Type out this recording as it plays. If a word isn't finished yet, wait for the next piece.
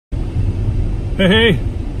Hey,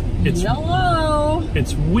 Hello!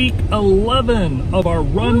 it's week 11 of our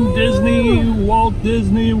Run Disney Walt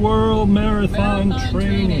Disney World Marathon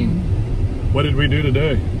training. What did we do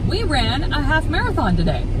today? We ran a half marathon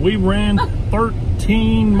today. We ran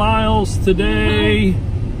 13 miles today.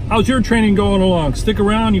 How's your training going along? Stick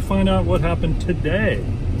around, you find out what happened today.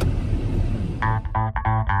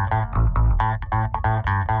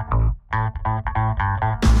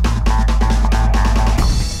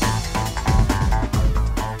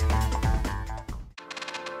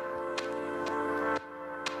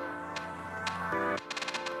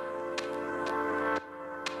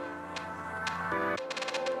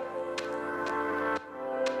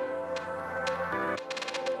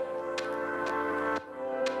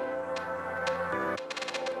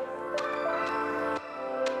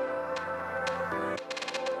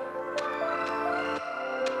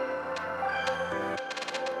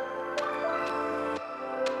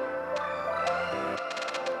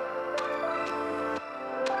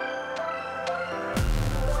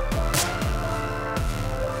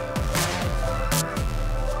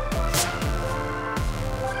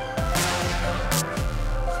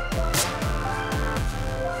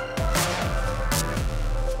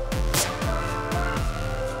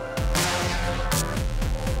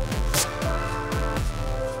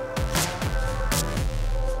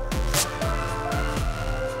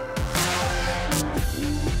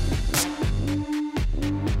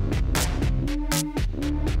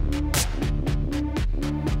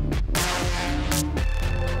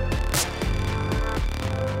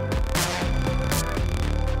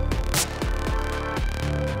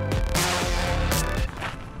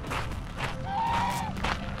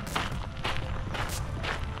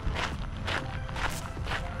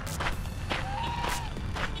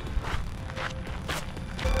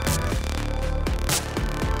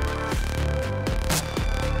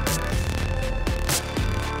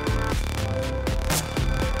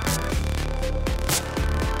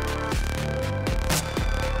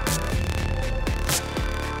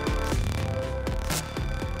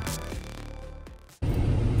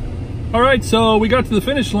 All right, so we got to the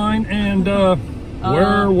finish line, and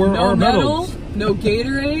where were our medals? No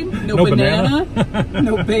Gatorade, no banana,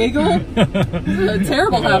 no bagel. A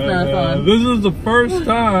terrible half marathon. This is the first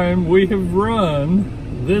time we have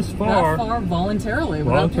run this far. That far voluntarily,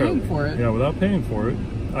 without paying for it. Yeah, without paying for it.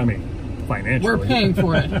 I mean, financially. We're paying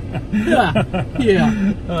for it.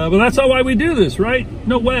 Yeah. But that's not why we do this, right?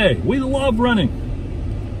 No way. We love running.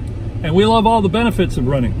 And we love all the benefits of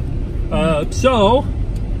running.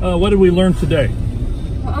 What did we learn today?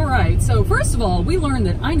 All right, so first of all, we learned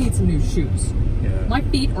that I need some new shoes. Yeah. My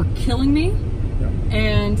feet are killing me,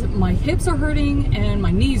 and my hips are hurting, and my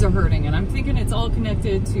knees are hurting, and I'm thinking it's all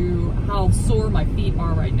connected to how sore my feet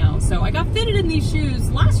are right now. So I got fitted in these shoes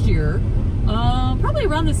last year, probably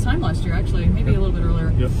around this time last year, actually, maybe a little bit earlier.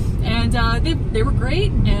 Yep. And they were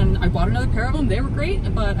great, and I bought another pair of them. They were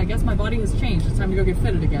great, but I guess my body has changed. It's time to go get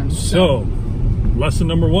fitted again. So lesson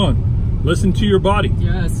number one. Listen to your body.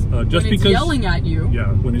 Yes. Just when it's because yelling at you,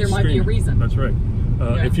 when there it's might be a reason. That's right.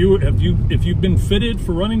 If you've been fitted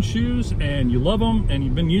for running shoes and you love them and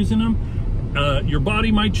you've been using them, your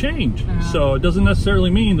body might change. So it doesn't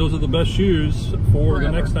necessarily mean those are the best shoes for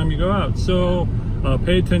the next time you go out. So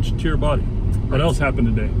pay attention to your body. What else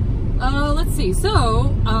happened today? Let's see.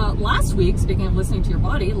 So last week, speaking of listening to your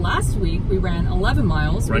body, last week we ran 11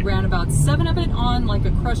 miles. Right. We ran about 7 of it on like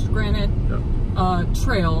a crushed granite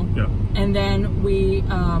trail. Yeah. And then we,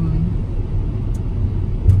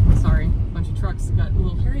 sorry, a bunch of trucks got a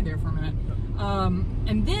little hairy there for a minute.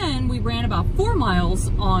 And then we ran about 4 miles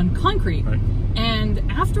on concrete. Right.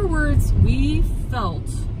 And afterwards we felt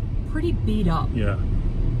pretty beat up. Yeah.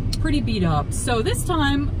 Pretty beat up. So this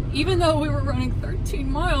time, even though we were running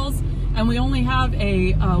 13 miles and we only have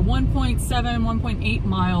a 1.7, 1.8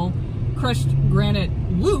 mile crushed granite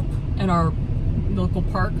loop at our local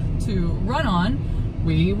park to run on,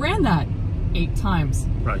 we ran that 8 times.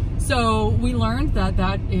 Right. So we learned that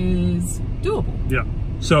that is doable. Yeah.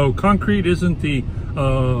 So concrete isn't the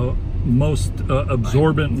most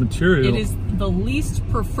absorbent material. It is the least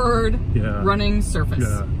preferred running surface.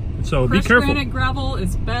 Yeah. So crushed be careful. Granite gravel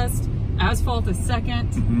is best. Asphalt is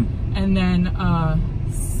second. And then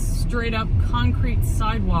straight up concrete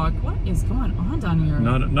sidewalk. What is going on down here?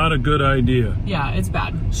 Not a good idea. Yeah, it's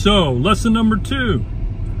bad. So lesson number 2.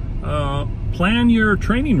 Plan your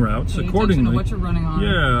training routes accordingly. To what you're running on.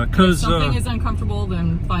 Yeah, because if something is uncomfortable,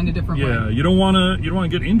 then find a different way. Yeah, you don't want to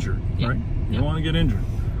get injured, right? You don't want to get injured.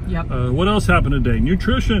 Yep. What else happened today?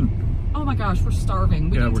 Nutrition. Oh my gosh, we're starving.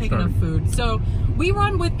 We didn't take enough food. So we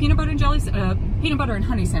run with peanut butter and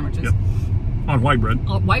honey sandwiches. Yep. On white bread.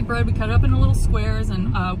 White bread, we cut it up into little squares,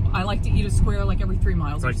 and I like to eat a square like every 3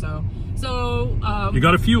 miles right. or so. So you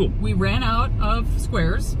got to fuel. We ran out of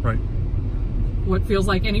squares. Right. What feels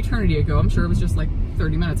like an eternity ago. I'm sure it was just like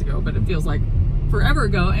 30 minutes ago, but it feels like forever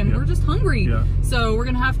ago, and we're just hungry. Yeah. So we're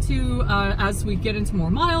gonna have to, as we get into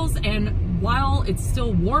more miles, and while it's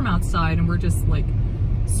still warm outside and we're just like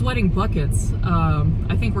sweating buckets,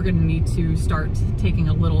 I think we're gonna need to start taking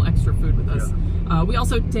a little extra food with us. Yeah. We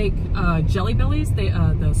also take Jelly Bellies,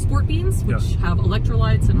 the sport beans, which have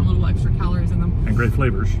electrolytes and a little extra calories in them. And great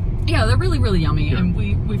flavors. Yeah, they're really, really yummy, yeah. and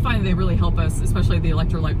we find they really help us, especially the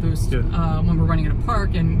electrolyte boost when we're running in a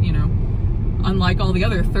park. And you know, unlike all the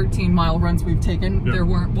other 13-mile runs we've taken, there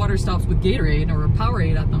weren't water stops with Gatorade or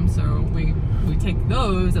Powerade at them, so we take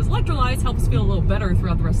those as electrolytes, help us feel a little better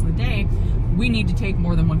throughout the rest of the day. We need to take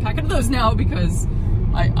more than 1 packet of those now because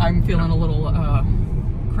I'm feeling a little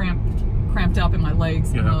cramped up in my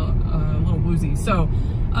legs and a little woozy. So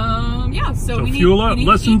so we fuel need, up. We need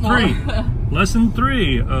Lesson to eat 3. more. Lesson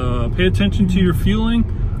 3. Pay attention to your fueling.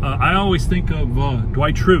 I always think of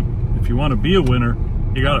Dwight Schrute. If you want to be a winner,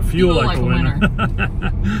 you got to fuel like a winner.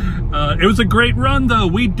 It was a great run, though.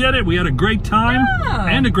 We did it. We had a great time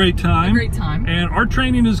and a great time. And our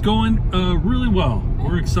training is going really well.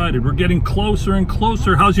 We're excited. We're getting closer and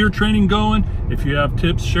closer. How's your training going? If you have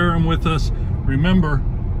tips, share them with us. Remember,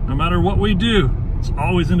 no matter what we do, it's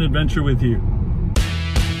always an adventure with you.